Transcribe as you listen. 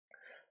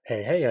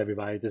Hey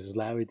everybody, this is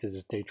Larry. This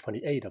is day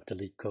 28 of the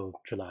Leetcode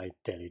July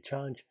Daily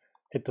Challenge.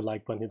 Hit the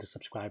like button, hit the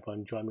subscribe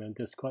button, join me on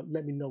Discord.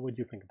 Let me know what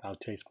you think about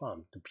today's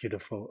problem, the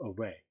beautiful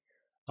array.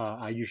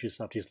 I usually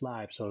start these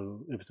live,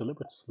 so if it's a little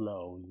bit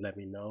slow, let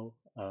me know.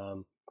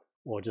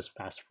 Or just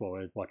fast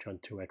forward, watch on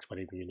 2x,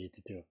 whatever you need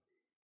to do.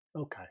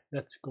 Okay,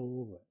 let's go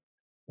over it.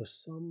 For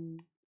some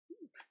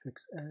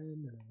fix n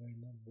and array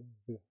number,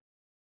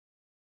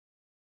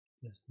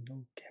 there's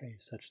no k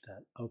such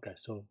that. Okay,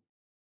 so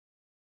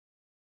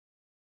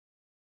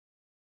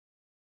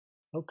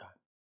okay.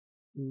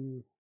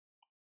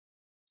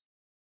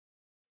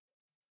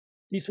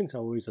 These things are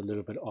always a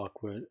little bit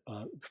awkward.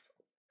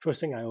 First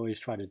thing I always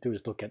try to do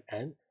is look at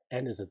n.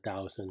 N is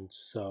 1,000,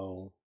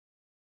 so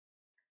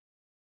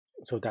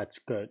that's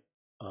good.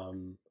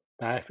 But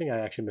I think I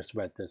actually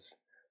misread this,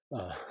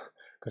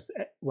 because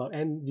well,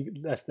 n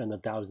less than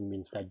 1,000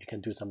 means that you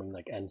can do something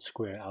like n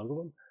square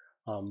algorithm.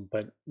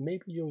 But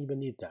maybe you don't even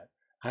need that.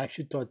 I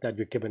actually thought that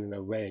you're given an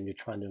array and you're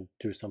trying to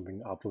do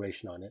something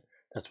operation on it.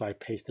 That's why I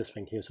paste this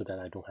thing here so that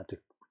I don't have to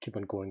keep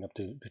on going up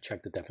to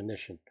check the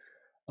definition.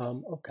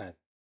 Okay.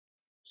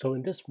 So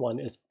in this one,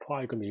 it's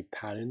probably going to be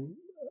pattern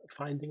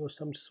finding of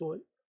some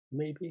sort,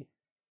 maybe,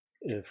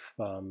 if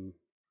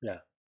yeah,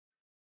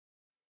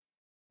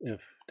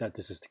 if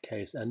this is the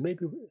case. And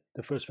maybe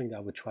the first thing that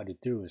I would try to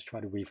do is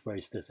try to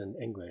rephrase this in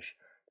English.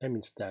 That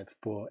means that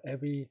for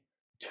every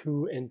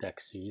 2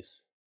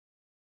 indexes,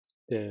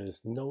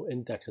 there's no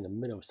index in the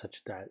middle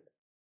such that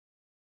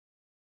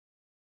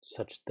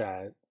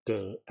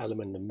the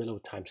element in the middle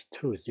times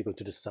 2 is equal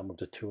to the sum of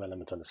the 2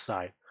 elements on the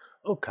side.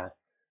 Okay,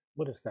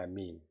 what does that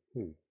mean?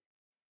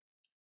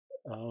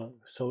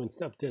 So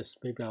instead of this,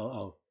 maybe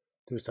I'll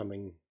do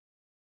something,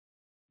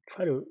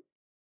 try to,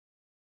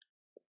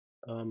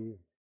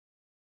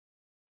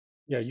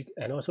 yeah,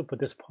 and also for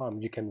this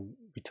problem, you can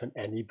return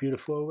any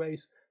beautiful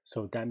arrays.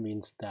 So that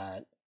means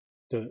that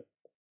the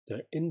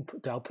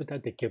output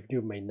that they give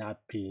you may not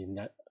be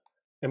that,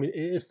 I mean,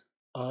 it is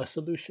a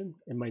solution.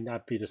 It might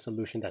not be the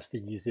solution that's the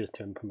easiest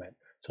to implement.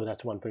 So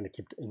that's one thing to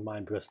keep in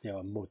mind because there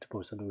are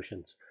multiple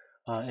solutions.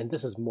 And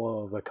this is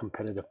more of a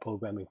competitive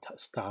programming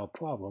style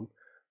problem,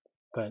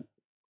 but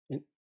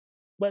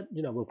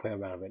we'll play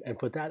around with it. And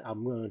for that,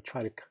 I'm going to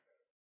try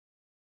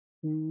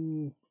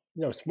to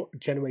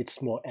generate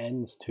small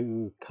n's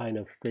to kind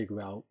of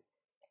figure out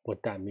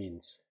what that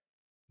means.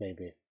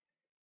 Maybe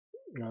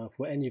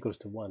for n equals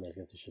to 1, I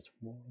guess it's just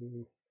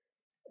 1.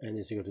 N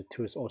is equal to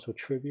 2 is also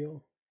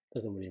trivial,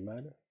 doesn't really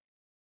matter.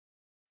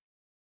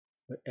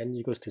 But n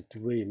equals to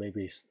 3,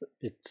 maybe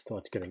it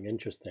starts getting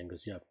interesting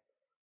because you have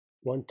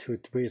 1, 2,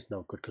 3 is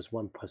no good because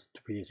 1 plus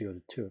 3 is equal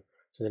to 2.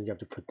 So then you have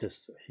to put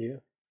this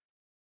here.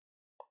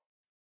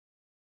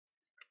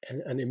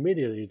 And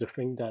immediately the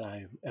thing that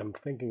I am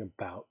thinking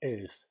about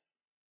is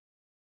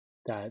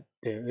that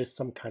there is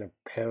some kind of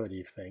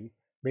parity thing.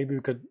 Maybe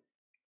we could,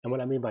 and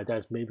what I mean by that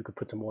is maybe we could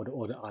put some order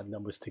odd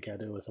numbers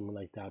together or something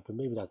like that, but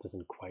maybe that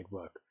doesn't quite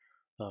work.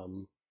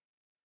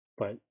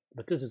 But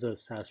this is a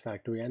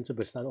satisfactory answer,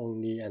 but it's not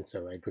only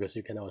answer, right? Because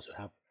you can also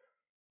have,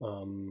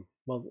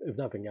 well, if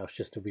nothing else,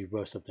 just the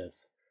reverse of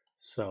this.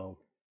 So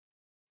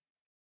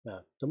yeah,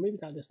 so maybe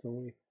that is the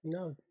only,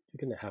 no, you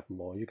can have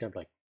more. You can have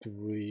like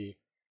 3,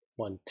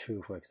 1,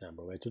 2, for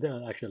example, right? So there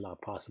are actually a lot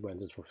of possible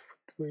answers for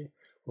 3.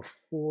 For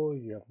 4,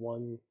 you have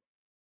 1,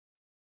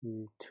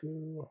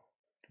 2,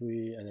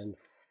 3, and then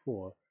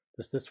 4.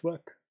 Does this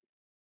work?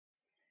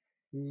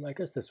 I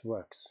guess this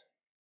works.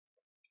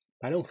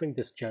 I don't think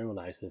this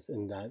generalizes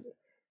in that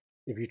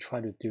if you try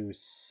to do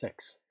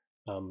 6,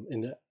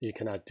 you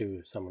cannot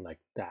do something like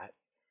that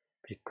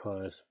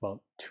because,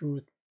 well,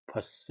 2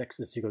 plus 6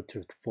 is equal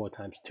to 4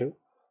 times 2.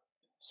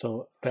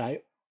 So,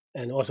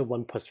 and also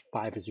 1 plus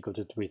 5 is equal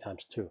to 3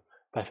 times 2.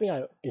 But I think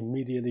I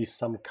immediately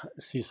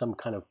see some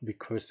kind of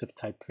recursive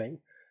type thing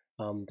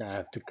that I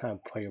have to kind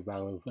of play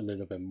around with a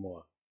little bit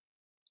more,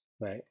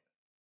 right?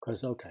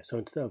 Because, okay, so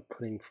instead of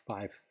putting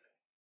 5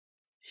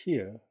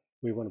 here,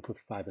 we want to put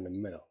 5 in the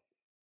middle,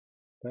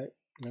 right?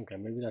 Okay,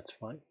 maybe that's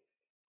fine.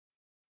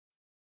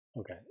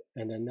 Okay,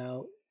 and then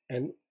now,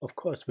 and of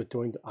course we're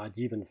doing the odd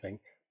even thing,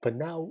 but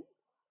now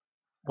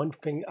one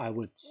thing I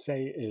would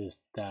say is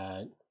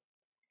that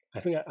I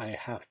think I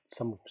have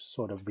some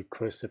sort of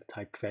recursive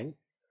type thing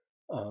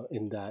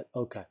in that,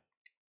 okay,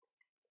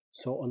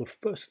 so on the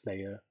first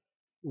layer,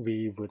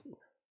 we would,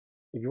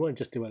 if you want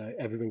to just do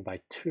everything by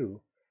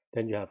 2,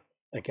 then you have,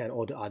 again,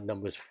 all the odd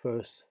numbers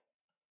first,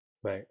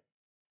 right?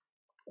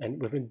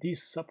 And within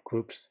these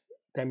subgroups,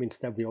 that means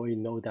that we already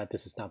know that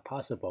this is not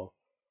possible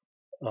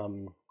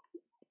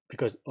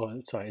because,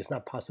 it's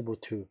not possible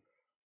to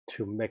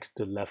mix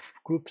the left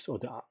groups or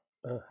the,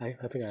 I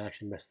think I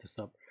actually messed this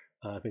up.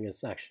 I think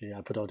it's actually,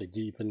 I put all the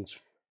evens,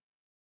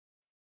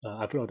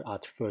 I put all the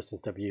odds first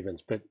instead of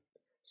evens, but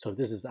so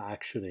this is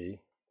actually,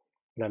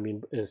 what I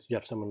mean is you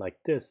have something like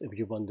this if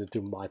you want to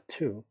do mod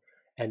 2,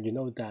 and you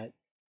know that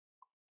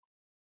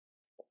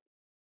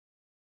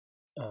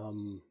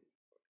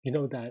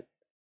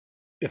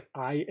if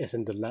I is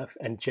in the left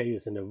and j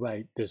is in the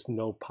right, there's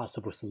no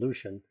possible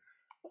solution,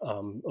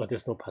 or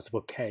there's no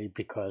possible k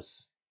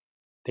because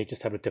they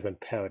just have a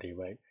different parity,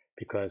 right?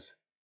 Because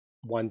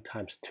 1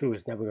 times 2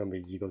 is never going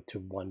to be equal to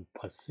 1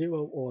 plus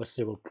 0, or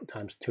 0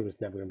 times 2 is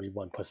never going to be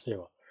 1 plus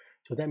 0.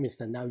 So that means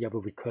that now you have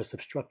a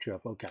recursive structure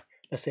of, okay,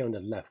 let's say on the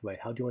left, right,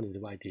 how do you want to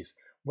divide these?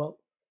 Well,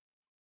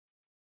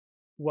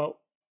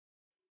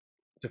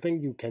 the thing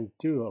you can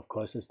do, of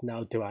course, is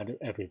now divide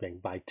everything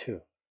by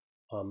 2.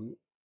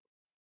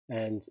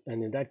 And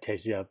in that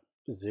case, you have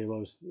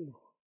 0,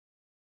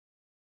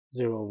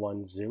 0,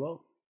 1,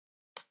 0,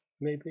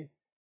 maybe.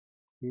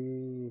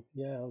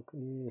 Yeah.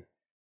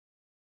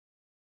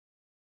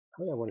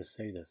 How do I want to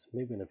say this?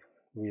 Maybe in a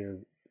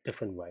weird,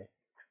 different way.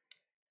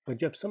 But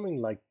you have something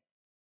like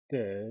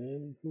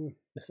this.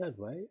 Is that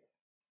right?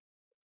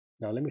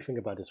 Now let me think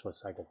about this for a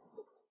second.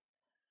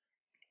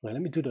 Well,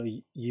 let me do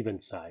the even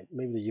side.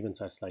 Maybe the even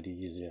side is slightly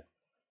easier,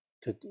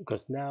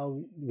 because now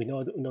we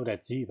know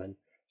that's even.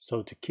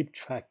 So to keep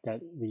track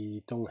that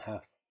we don't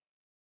have.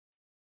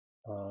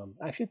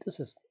 Actually, this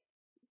is.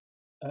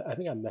 I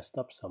think I messed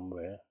up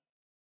somewhere.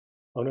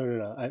 Oh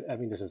no! I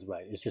think this is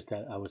right. It's just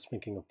that I was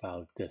thinking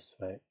about this,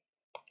 right?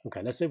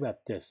 Okay, let's say we have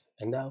this,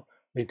 and now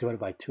we divide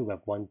by 2. We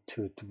have 1,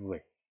 2, 3.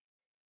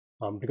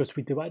 Because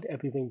we divide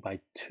everything by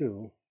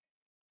 2,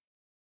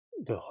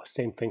 the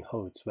same thing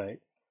holds, right?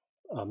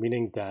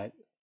 Meaning that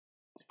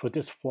for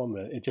this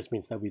formula, it just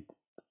means that we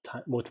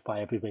multiply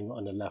everything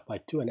on the left by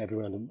 2 and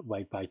everything on the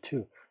right by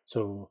 2.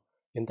 So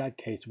in that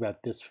case, we have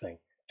this thing.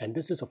 And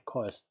this is, of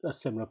course, a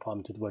similar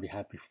problem to what we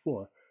had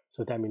before.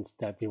 So that means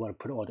that we want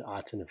to put all the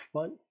odds in the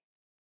front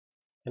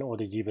and all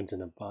the evens in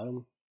the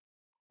bottom.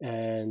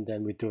 And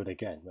then we do it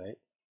again, right?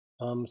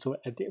 So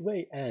at the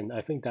very end,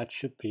 I think that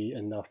should be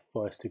enough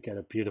for us to get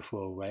a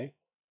beautiful array.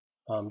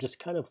 Just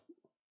kind of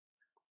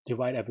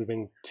divide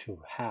everything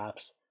to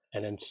halves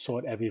and then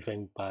sort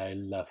everything by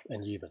left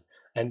and even.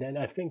 And then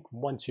I think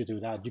once you do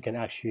that, you can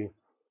actually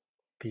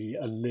be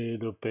a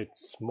little bit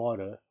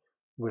smarter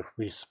with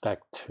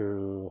respect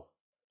to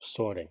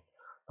sorting.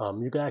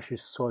 You can actually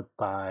sort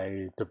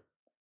by the,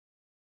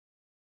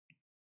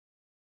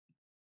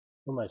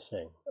 what am I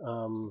saying?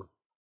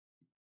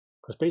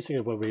 Because basically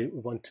what we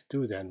want to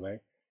do then,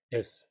 right,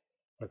 is,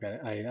 okay,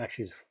 I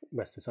actually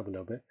messed this up a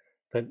little bit,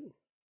 but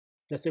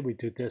let's say we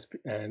do this,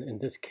 and in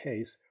this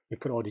case, we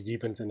put all the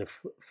evens in the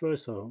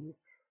first, so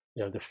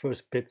the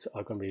first bits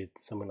are going to be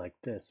something like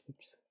this.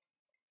 Oops.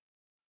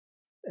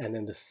 And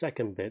then the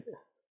second bit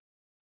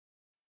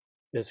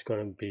is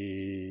going to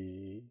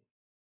be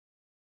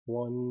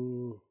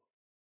 1,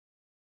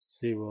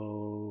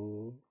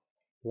 0,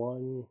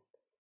 1,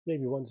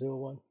 maybe 1, 0,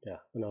 1. Yeah,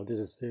 no, this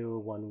is 0,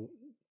 1,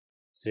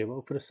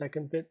 0 for the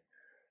second bit.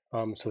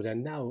 So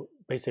then now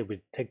basically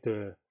we take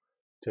the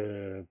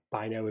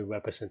binary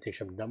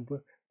representation of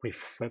number, we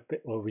flip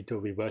it, or we do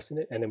reversing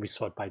it, and then we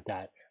sort by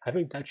that. I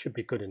think that should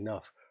be good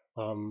enough.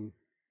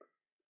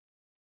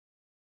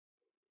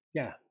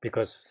 Yeah,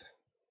 because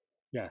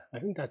I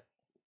think that's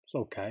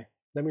okay.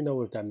 Let me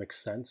know if that makes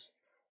sense.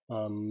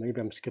 Maybe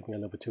I'm skipping a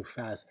little bit too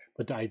fast,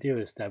 but the idea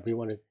is that we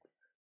want to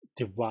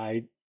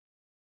divide.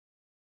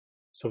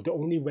 So the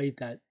only way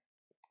that,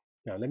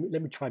 let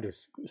me try to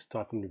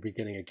start from the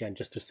beginning again,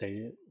 just to say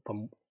it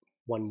from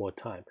one more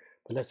time.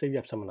 But let's say you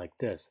have something like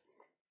this,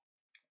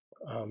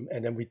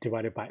 and then we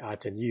divide it by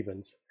odds and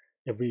evens.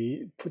 If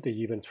we put the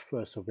evens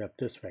first, so we have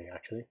this thing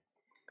actually.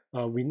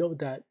 We know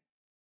that,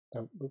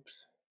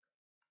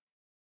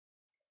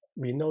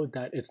 we know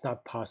that it's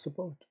not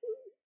possible.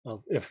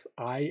 If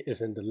I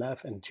is in the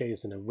left and j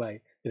is in the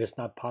right, it is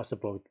not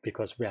possible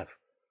because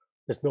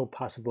there's no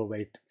possible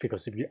way,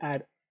 because if you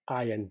add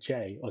I and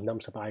j, or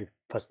nums of I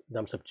plus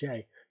nums of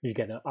j, you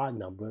get an odd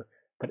number,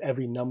 but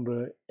every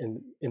number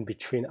in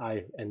between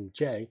I and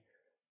j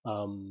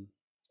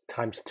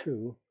times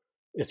 2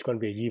 is going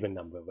to be an even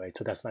number, right?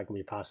 So that's not going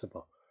to be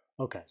possible.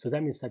 Okay, so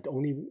that means that the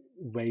only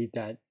way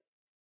that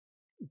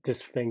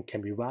this thing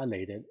can be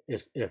violated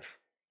is if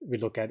we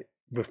look at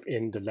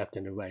within the left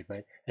and the right,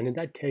 right? And in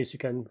that case, you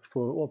can,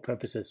 for all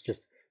purposes,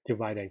 just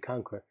divide and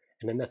conquer.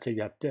 And then let's say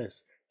you have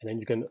this, and then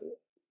you can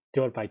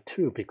do it by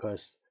 2,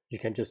 because you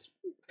can just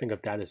think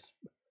of that as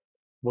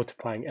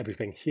multiplying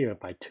everything here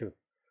by 2.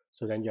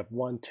 So then you have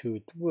 1,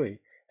 2, 3.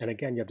 And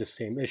again, you have the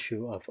same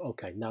issue of,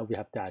 okay, now we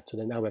have that. So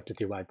then now we have to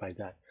divide by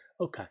that.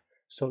 Okay,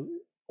 so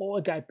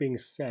all that being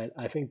said,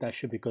 I think that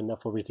should be good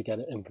enough for me to get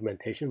an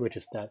implementation, which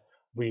is that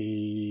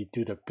we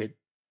do the bit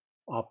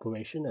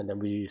operation and then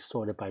we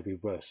sort it by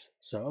reverse.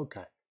 So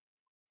okay,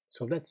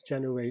 so let's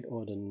generate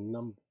all the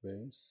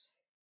numbers.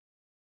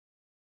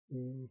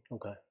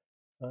 Okay,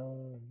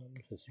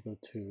 numbers is equal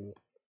to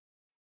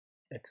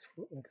x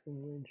for x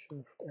in range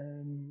of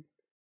n.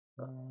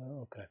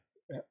 Okay,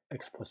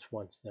 x plus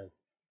 1 then,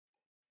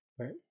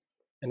 right?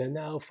 And then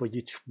now for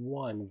each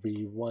one,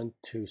 we want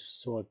to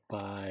sort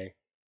by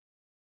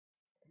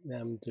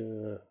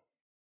lambda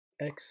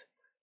x.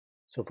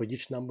 So for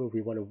each number,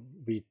 we want to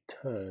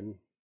return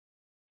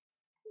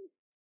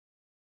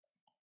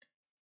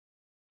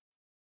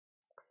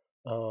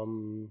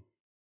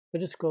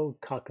let's just go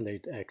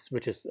calculate x,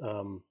 which is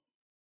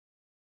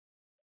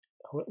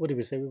what did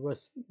we say it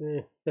was?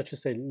 Let's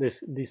just say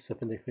least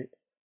significant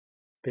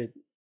bit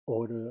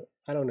order.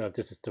 I don't know if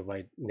this is the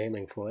right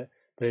naming for it,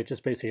 but it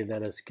just basically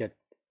let us get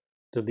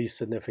the least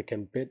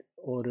significant bit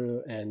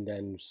order and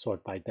then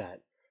sort by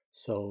that.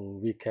 So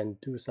we can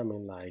do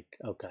something like,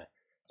 okay,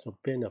 so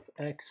bin of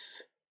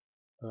x,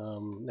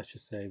 let's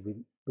just say we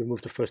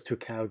remove the first two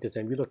characters,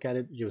 and we look at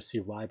it, you'll see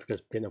why,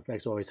 because bin of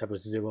x always have a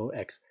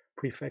 0x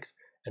prefix,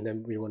 and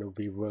then we want to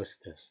reverse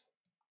this.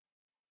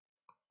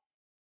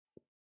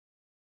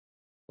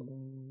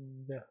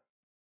 Yeah.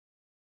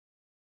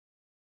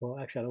 Well,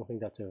 actually, I don't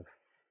think that's a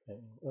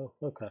thing. Oh,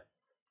 okay.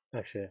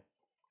 Actually,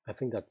 I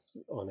think that's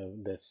on a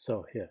list.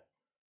 So here,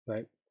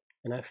 right?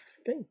 And I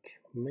think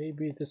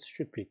maybe this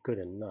should be good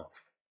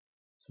enough.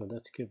 So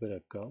let's give it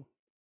a go.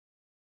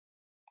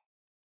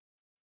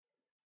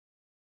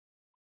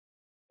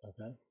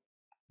 Okay.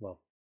 Well,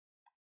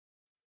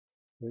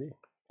 really?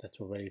 That's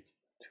already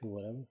to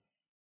whatever.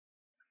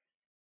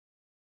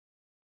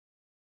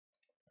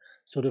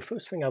 So the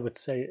first thing I would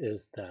say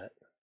is that,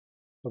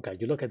 okay,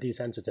 you look at these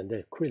answers and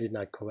they're clearly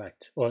not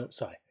correct. Or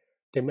sorry,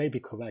 they may be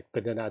correct,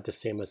 but they're not the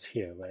same as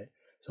here, right?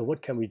 So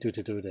what can we do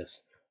to do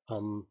this?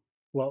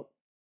 Well,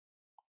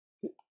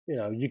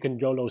 you can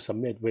YOLO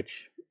submit,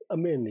 which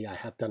admittedly I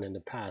have done in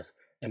the past,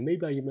 and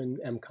maybe I even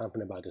am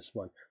confident about this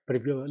one. But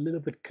if you're a little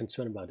bit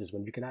concerned about this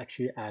one, you can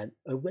actually add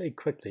very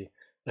quickly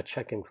a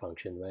checking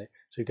function, right?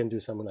 So you can do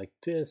something like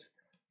this,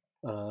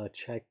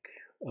 check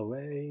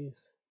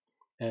arrays,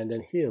 and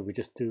then here we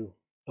just do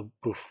a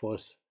brute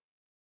force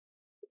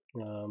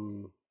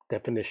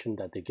definition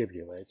that they give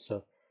you, right?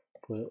 So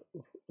for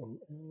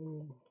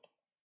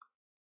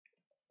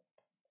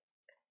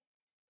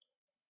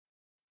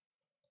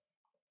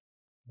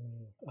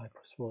I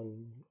plus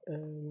 1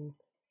 and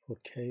for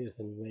k is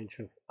in range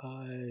of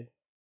I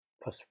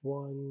plus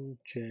 1,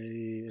 j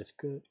is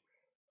good.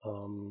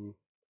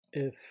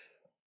 If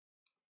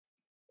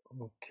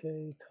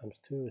okay times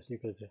 2 is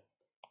equal to,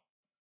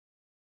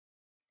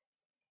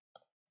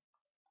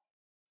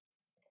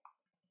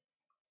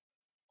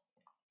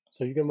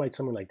 so you can write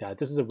something like that.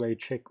 This is a very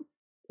cheap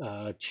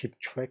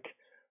trick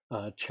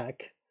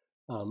check.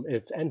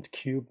 It's nth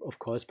cube, of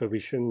course, but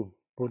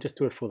we'll just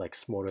do it for like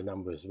smaller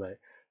numbers, right?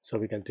 So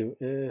we can do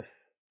if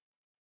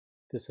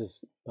this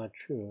is not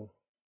true,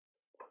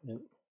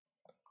 print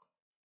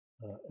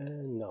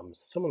and nums,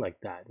 something like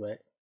that, right?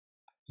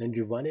 And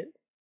you run it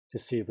to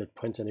see if it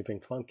prints anything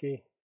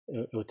funky.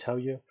 It'll tell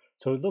you.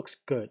 So it looks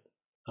good.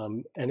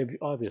 And if you,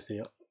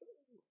 obviously,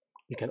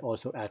 you can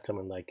also add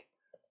something like,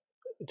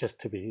 just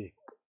to be,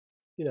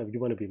 you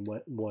want to be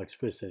more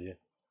explicit.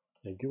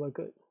 Like, you are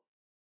good.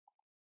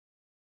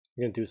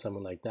 You can do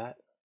something like that.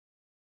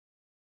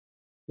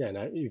 Yeah,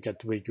 now you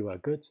get 3 you are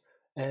goods.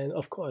 And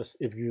of course,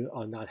 if you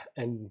are not,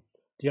 and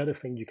the other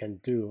thing you can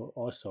do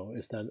also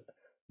is that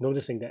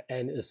noticing that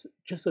n is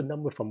just a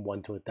number from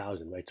 1 to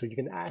 1,000, right? So you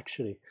can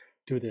actually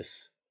do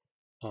this.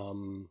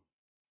 You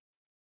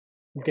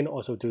can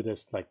also do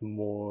this like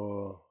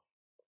more.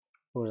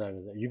 What was I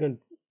gonna say? You can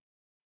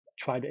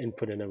try to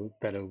input in a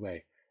better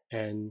way,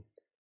 and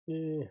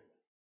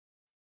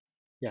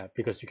yeah,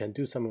 because you can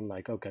do something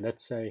like, okay,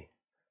 let's say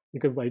you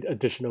could write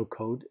additional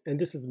code, and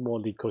this is more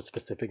Leetcode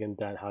specific in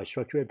that how I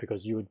structure it,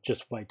 because you would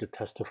just write the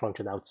tester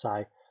function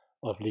outside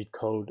of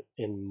Leetcode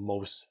in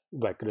most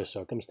regular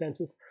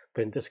circumstances.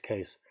 But in this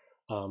case,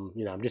 I'm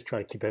just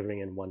trying to keep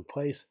everything in one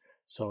place.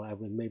 So I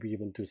would maybe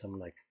even do something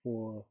like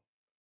for,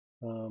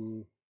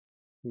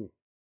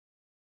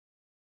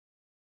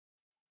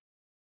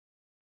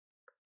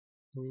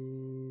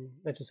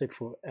 let's just say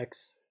for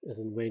x is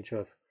in range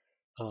of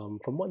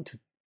from 1 to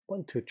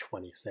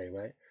 20, say,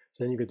 right?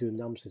 So then you could do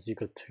nums is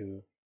equal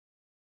to,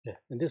 yeah,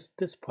 and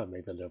this part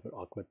may be a little bit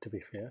awkward, to be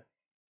fair,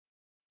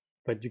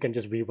 but you can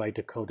just rewrite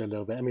the code a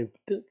little bit. I mean,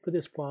 for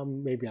this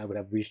problem, maybe I would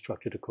have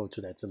restructured the code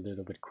so that's a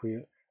little bit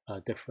clear,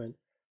 different,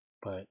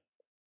 but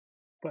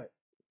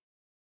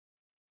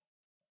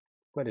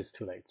it's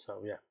too late.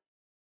 So yeah,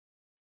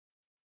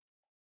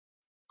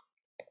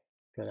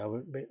 but I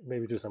would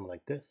maybe do something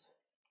like this,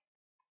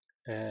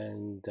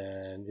 and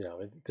then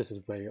this is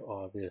very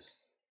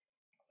obvious.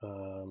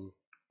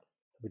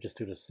 We just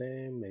do the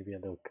same, maybe a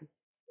little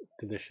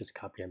delicious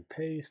copy and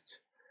paste,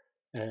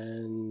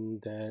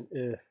 and then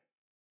if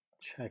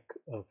check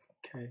of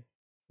k,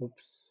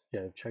 oops,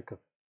 yeah, check of,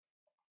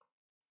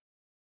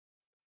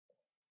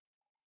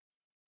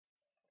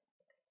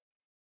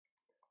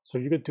 so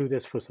you could do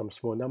this for some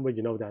small number.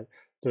 You know that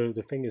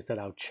the thing is that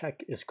our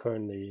check is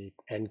currently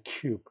n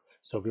cube,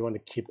 so we want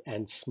to keep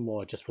n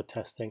small just for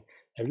testing,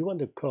 and we want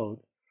the code.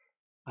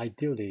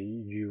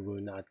 Ideally, you will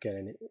not get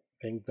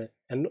anything, but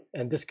and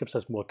this gives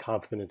us more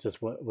confidence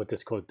as what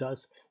this code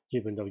does,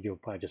 even though you'll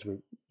probably just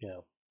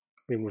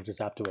remove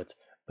this afterwards.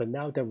 But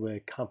now that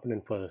we're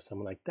confident for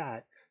something like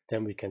that,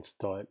 then we can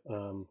start. Yeah,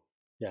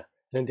 and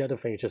then the other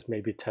thing is just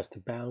maybe test the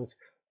bounds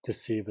to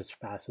see if it's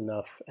fast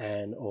enough,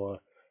 and or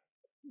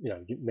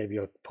maybe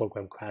your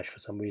program crashed for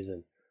some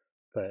reason.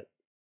 But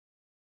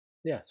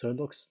yeah, so it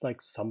looks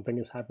like something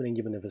is happening,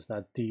 even if it's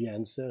not the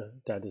answer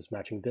that is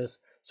matching this.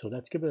 So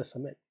let's give it a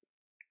submit.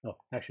 Oh,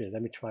 actually,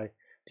 let me try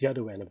the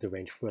other end of the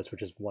range first,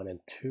 which is 1 and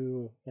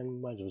 2, and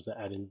might as well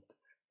add in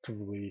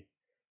 3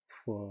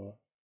 for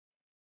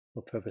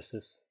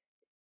purposes.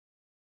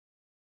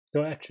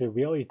 So actually,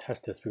 we already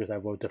tested this because I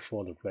wrote the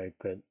for loop, right?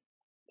 But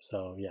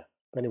so yeah.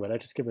 But anyway,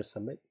 let's just give it a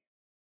submit.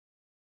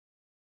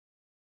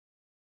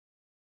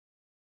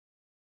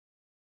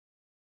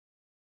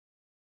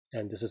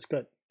 And this is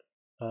good.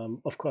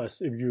 Of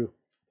course, if you,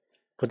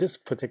 for this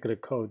particular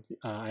code,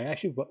 I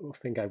actually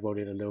think I wrote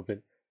it a little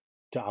bit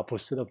the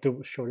opposite of the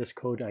shortest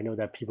code. I know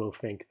that people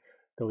think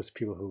those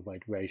people who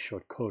write very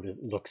short code, it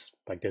looks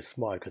like they're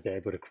smart because they're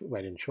able to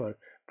write in short.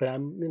 But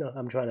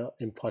I'm trying to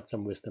impart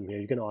some wisdom here.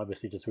 You can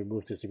obviously just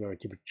remove this if you want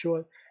to keep it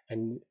short.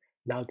 And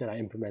now that I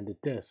implemented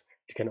this,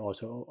 you can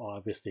also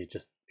obviously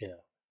just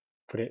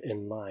put it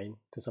in line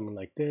to something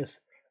like this.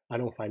 I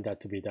don't find that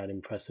to be that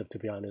impressive, to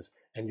be honest.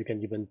 And you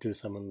can even do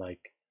something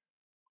like,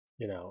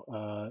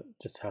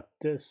 just have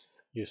this.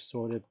 You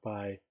sort it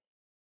by,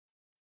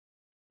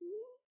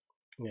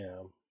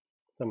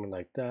 something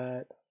like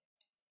that.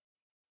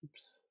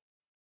 Oops.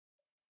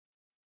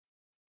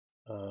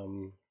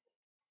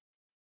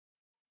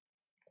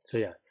 So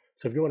yeah,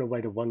 so if you want to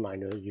write a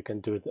one-liner, you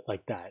can do it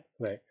like that,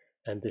 right?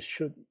 And this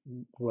should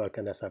work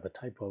unless I have a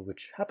typo,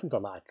 which happens a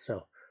lot.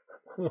 So,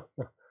 but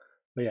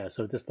yeah,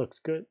 so this looks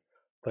good.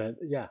 But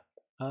yeah,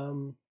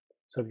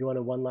 so if you want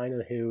a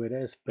one-liner, here it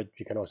is. But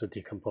you can also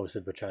decompose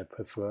it, which I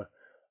prefer.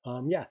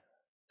 Yeah.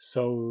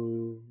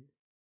 So,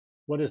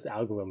 what is the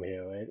algorithm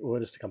here, right?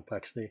 What is the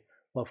complexity?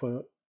 Well,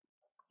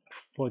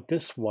 for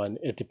this one,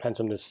 it depends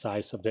on the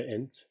size of the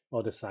int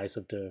or the size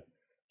of the,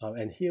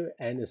 and here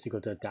n is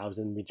equal to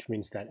 1,000, which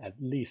means that at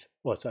least,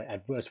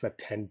 at worst we have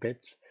 10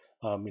 bits,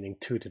 meaning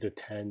 2 to the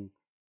 10,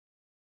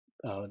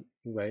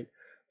 right?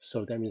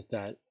 So that means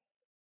that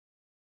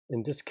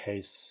in this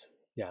case,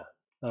 yeah,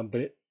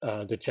 but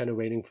the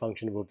generating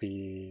function will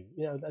be,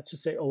 let's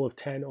just say O of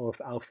 10, O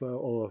of alpha,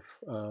 O of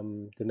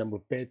the number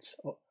of bits,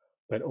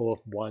 but O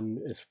of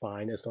 1 is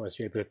fine as long as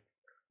you're able to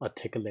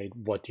articulate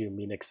what do you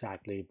mean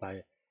exactly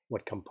by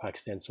what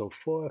complexity and so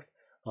forth.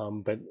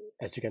 But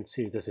as you can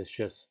see, this is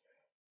just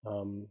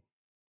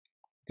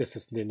this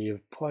is linear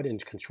part in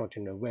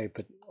constructing an array.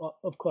 But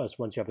of course,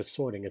 once you have a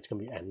sorting, it's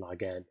going to be n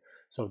log n.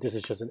 So this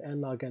is just an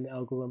n log n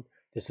algorithm.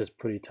 This is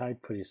pretty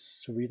tight, pretty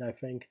sweet, I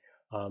think.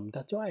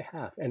 That's all I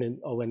have. And in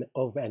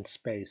over n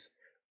space,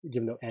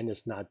 even though n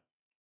is not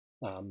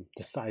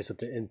the size of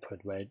the input,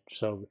 right?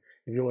 So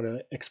if you want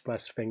to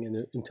express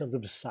thing in terms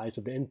of the size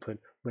of the input,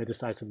 where the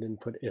size of the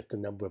input is the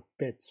number of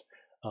bits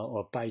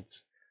or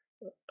bytes,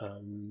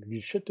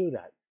 you should do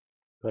that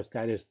because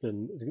that is the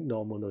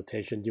normal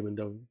notation. Given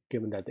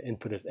that the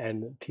input is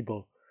n,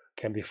 people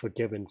can be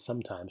forgiven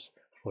sometimes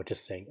for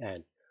just saying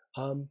n.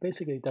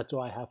 Basically, that's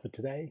all I have for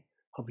today.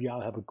 Hope you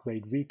all have a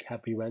great week.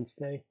 Happy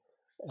Wednesday.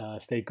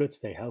 Stay good,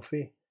 stay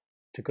healthy.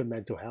 To good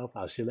mental health.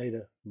 I'll see you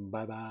later.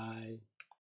 Bye bye.